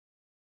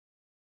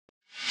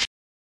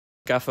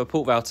Gaffer,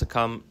 Port Vale to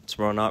come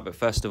tomorrow night, but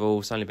first of all,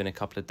 it's only been a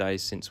couple of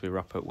days since we were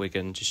up at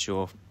Wigan. Just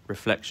your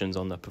reflections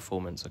on the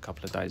performance a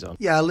couple of days on.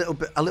 Yeah, a little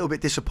bit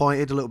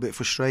disappointed, a little bit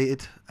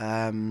frustrated.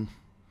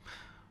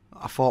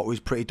 I thought we was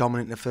pretty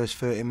dominant in the first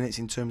 30 minutes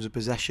in terms of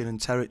possession and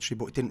territory,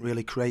 but didn't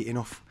really create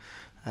enough.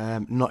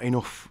 Not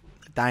enough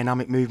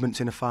dynamic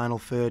movements in the final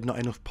third. Not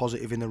enough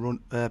positive in the run,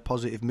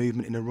 positive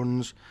movement in the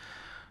runs.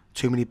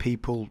 Too many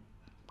people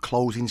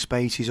closing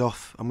spaces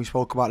off, and we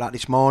spoke about that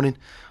this morning.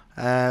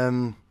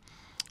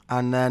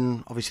 And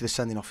then obviously the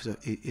sending off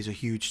is a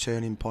huge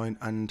turning point,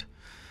 and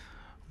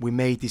we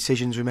made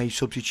decisions, we made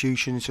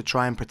substitutions to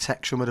try and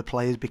protect some of the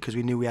players because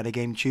we knew we had a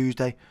game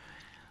Tuesday.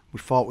 We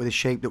thought with the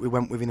shape that we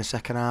went with in the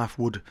second half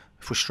would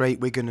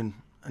frustrate Wigan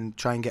and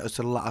try and get us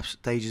to the latter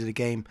stages of the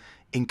game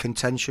in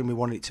contention. We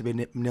wanted it to be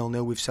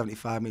 0-0 with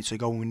 75 minutes to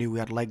go, and we knew we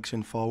had legs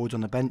and forwards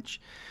on the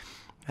bench.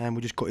 And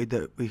we just gutted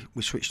that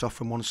we switched off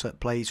from one set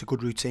play. It's a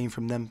good routine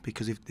from them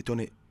because they've done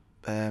it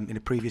in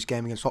a previous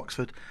game against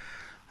Oxford.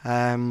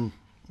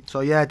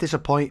 So yeah, a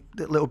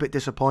little bit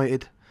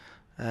disappointed.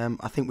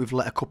 I think we've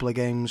let a couple of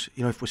games.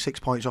 You know, if we're 6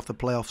 points off the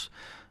playoffs,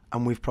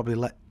 and we've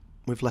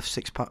left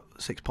six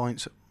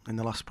points in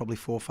the last probably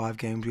 4 or 5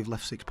 games. We've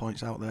left 6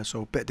 points out there,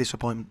 so a bit of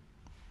disappointment.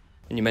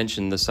 And you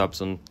mentioned the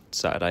subs on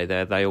Saturday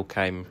there. They all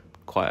came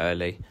quite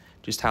early.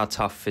 Just how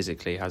tough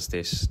physically has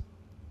this,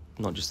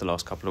 not just the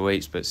last couple of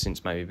weeks, but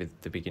since maybe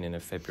the beginning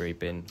of February,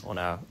 been on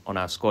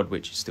our squad,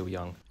 which is still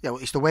young? Yeah, well,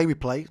 it's the way we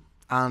play,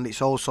 and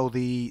it's also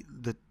the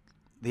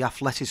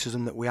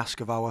athleticism that we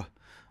ask of our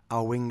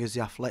wingers,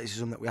 the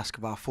athleticism that we ask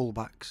of our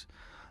fullbacks.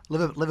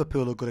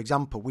 Liverpool are a good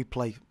example. We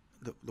play,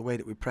 the way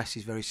that we press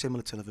is very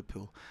similar to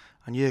Liverpool,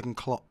 and Jurgen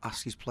Klopp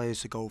asks his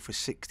players to go for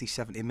 60,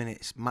 70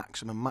 minutes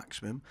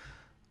maximum,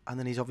 and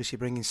then he's obviously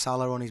bringing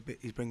Salah on, he's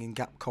bringing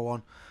Gakpo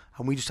on,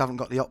 and we just haven't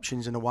got the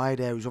options in the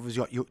wide area. We've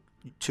obviously got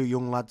 2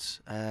 young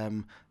lads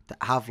that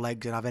have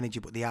legs and have energy,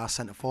 but they are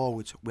centre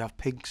forwards. We have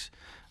Pigs,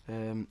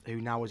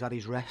 who now has had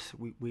his rest.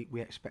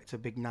 We expect a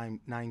big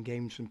nine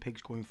games from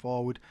Pigs going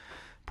forward,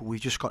 but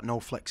we've just got no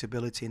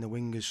flexibility in the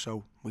wingers,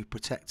 so we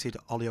protected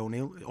Ollie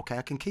O'Neill. Okay,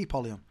 I can keep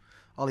Ollie on.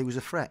 Ollie was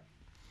a threat.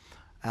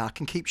 I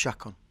can keep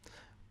Shaq on.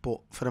 But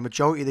for the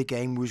majority of the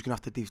game, we was going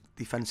to have to do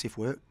defensive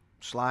work,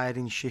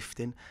 sliding,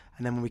 shifting,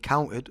 and then when we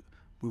countered,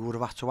 we would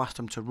have had to ask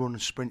them to run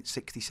and sprint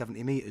 60,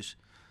 70 metres.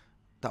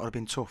 That would have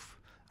been tough,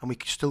 and we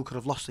still could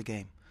have lost the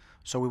game.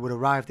 So we would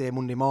arrive there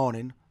Monday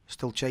morning,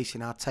 still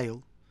chasing our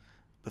tail.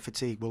 The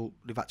fatigue. Well,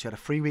 they've actually had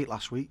a free week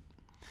last week,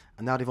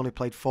 and now they've only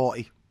played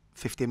 40,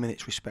 50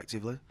 minutes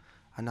respectively,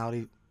 and now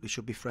they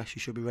should be fresh, they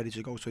should be ready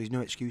to go, so there's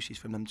no excuses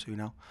from them two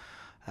now.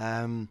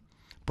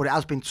 But it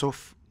has been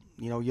tough.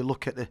 You know, you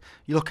look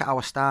at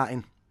our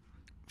starting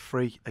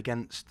three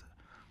against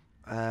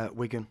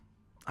Wigan,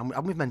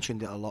 and we've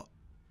mentioned it a lot.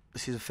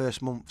 This is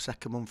the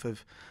second month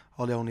of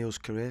Ollie O'Neill's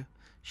career.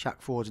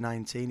 Shaq Ford's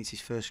 19, it's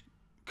his first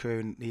career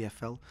in the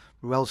EFL.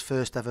 Ruel's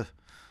first ever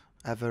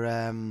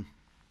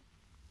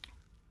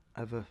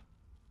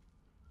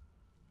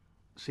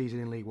season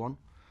in League One,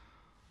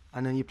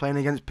 and then you're playing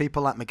against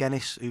people like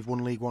McGuinness, who've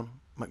won League One.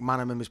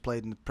 McManaman has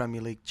played in the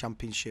Premier League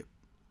Championship.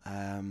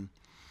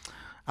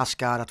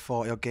 Asgard had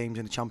 40 odd games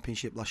in the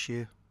Championship last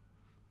year.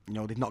 You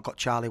know, they've not got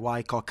Charlie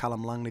Wyke or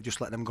Callum Lang, they just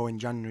let them go in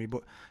January,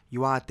 but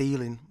you are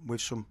dealing with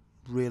some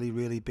really,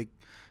 really big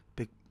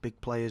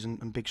players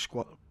and big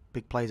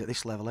players at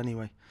this level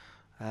anyway.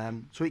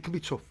 So it can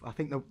be tough. I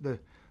think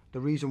the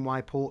reason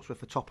why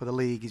Portsmouth are top of the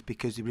league is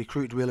because they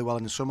recruited really well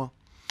in the summer.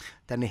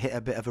 Then they hit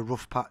a bit of a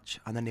rough patch,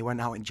 and then they went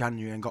out in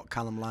January and got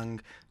Callum Lang,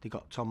 they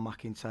got Tom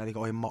McIntyre, they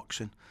got Ian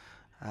Moxon,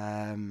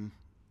 and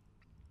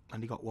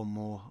they got one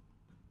more,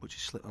 which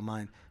has slipped my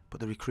mind. But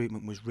the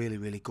recruitment was really,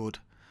 really good,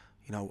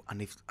 you know,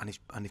 and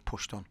they've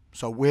pushed on.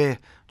 So we're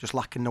just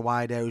lacking the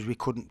wide areas. We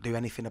couldn't do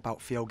anything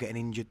about Theo getting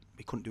injured.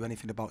 We couldn't do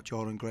anything about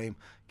Jordan Graham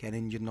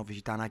getting injured, and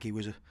obviously Dan Aggie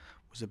was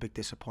a big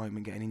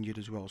disappointment getting injured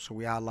as well. So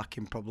we are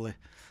lacking probably.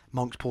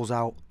 Monks pulls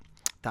out,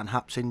 Dan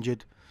Happ's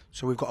injured.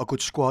 So we've got a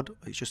good squad.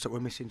 It's just that we're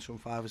missing some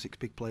 5 or 6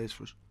 big players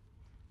for us.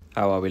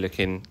 How are we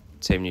looking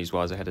team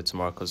news-wise ahead of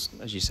tomorrow? Because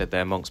as you said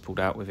there, Monks pulled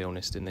out with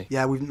illness, didn't he?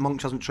 Yeah,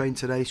 Monks hasn't trained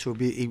today, so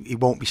he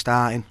won't be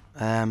starting.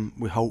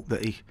 We hope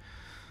that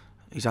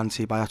his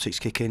antibiotics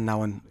kick in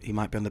now and he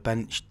might be on the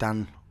bench.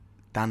 Dan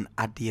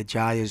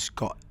Adiajaya's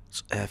got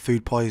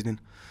food poisoning,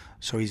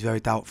 so he's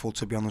very doubtful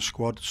to be on the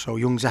squad. So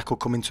young Zek will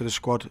come into the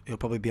squad. He'll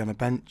probably be on the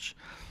bench.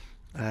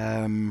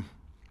 Other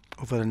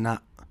than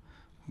that,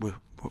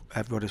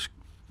 everybody's...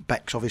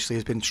 Bex obviously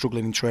has been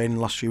struggling in training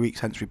the last few weeks,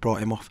 hence we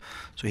brought him off,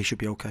 so he should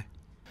be okay.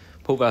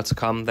 Port Vale to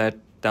come, they're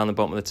down the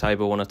bottom of the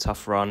table on a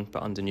tough run,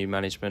 but under new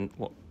management,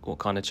 what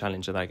kind of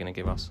challenge are they going to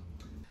give us?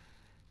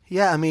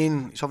 Yeah, I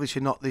mean, it's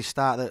obviously not the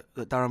start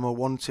that Darren Moore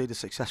wanted, a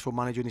successful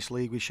manager in this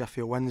league with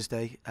Sheffield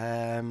Wednesday.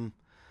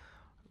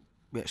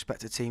 We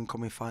expect a team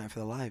coming fighting for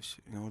their lives.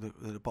 You know,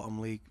 they're the bottom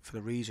league for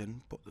the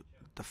reason, but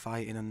they're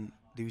fighting, and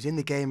he was in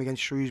the game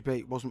against Shrewsbury.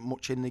 It wasn't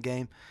much in the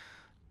game.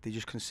 They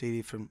just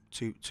conceded from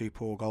two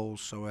poor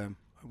goals. So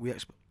we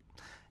expect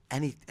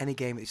any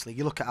game at this league.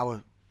 You look at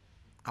our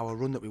our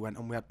run that we went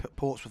on. We had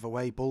Portsmouth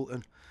away,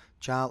 Bolton,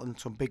 Charlton,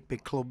 some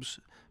big clubs.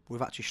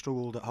 We've actually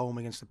struggled at home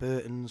against the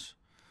Burtons,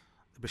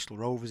 the Bristol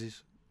Rovers,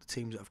 the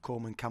teams that have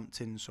come and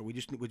camped in. So we're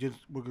going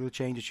to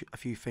change a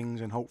few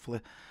things, and hopefully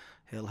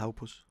it'll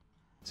help us.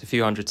 There's a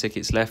few hundred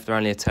tickets left. They're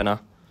only a tenner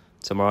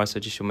tomorrow, so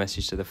just your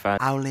message to the fans.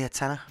 Only a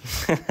tenner.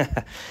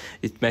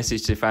 Your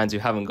message to fans who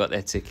haven't got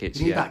their tickets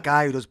You need yet. that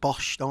guy who does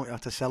Bosch, don't you,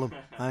 to sell them?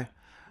 Right?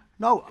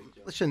 No,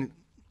 listen,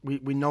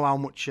 we know how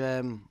much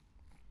the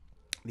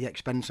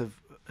expense of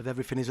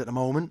everything is at the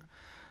moment.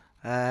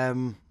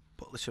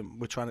 But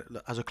listen,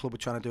 as a club, we're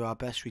trying to do our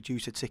best,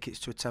 reduce the tickets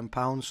to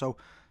 £10. So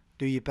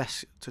do your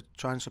best to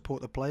try and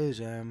support the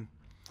players.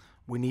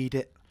 We need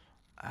it,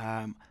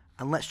 and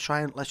let's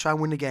try and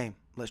win the game.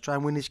 Let's try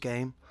and win this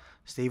game.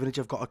 Stevenage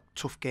have got a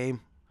tough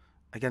game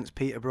against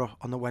Peterborough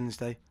on the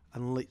Wednesday,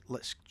 and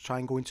let's try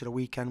and go into the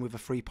weekend with a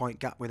 3-point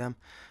gap with them.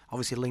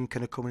 Obviously,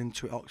 Lincoln are coming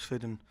into it,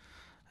 Oxford and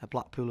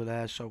Blackpool are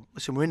there. So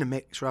listen, we're in the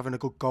mix. We're having a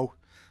good go,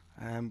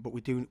 but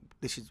we do.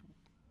 This is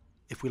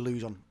if we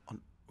lose on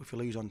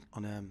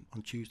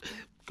Tuesday,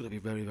 it's going to be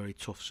very, very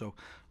tough. So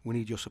we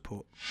need your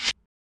support.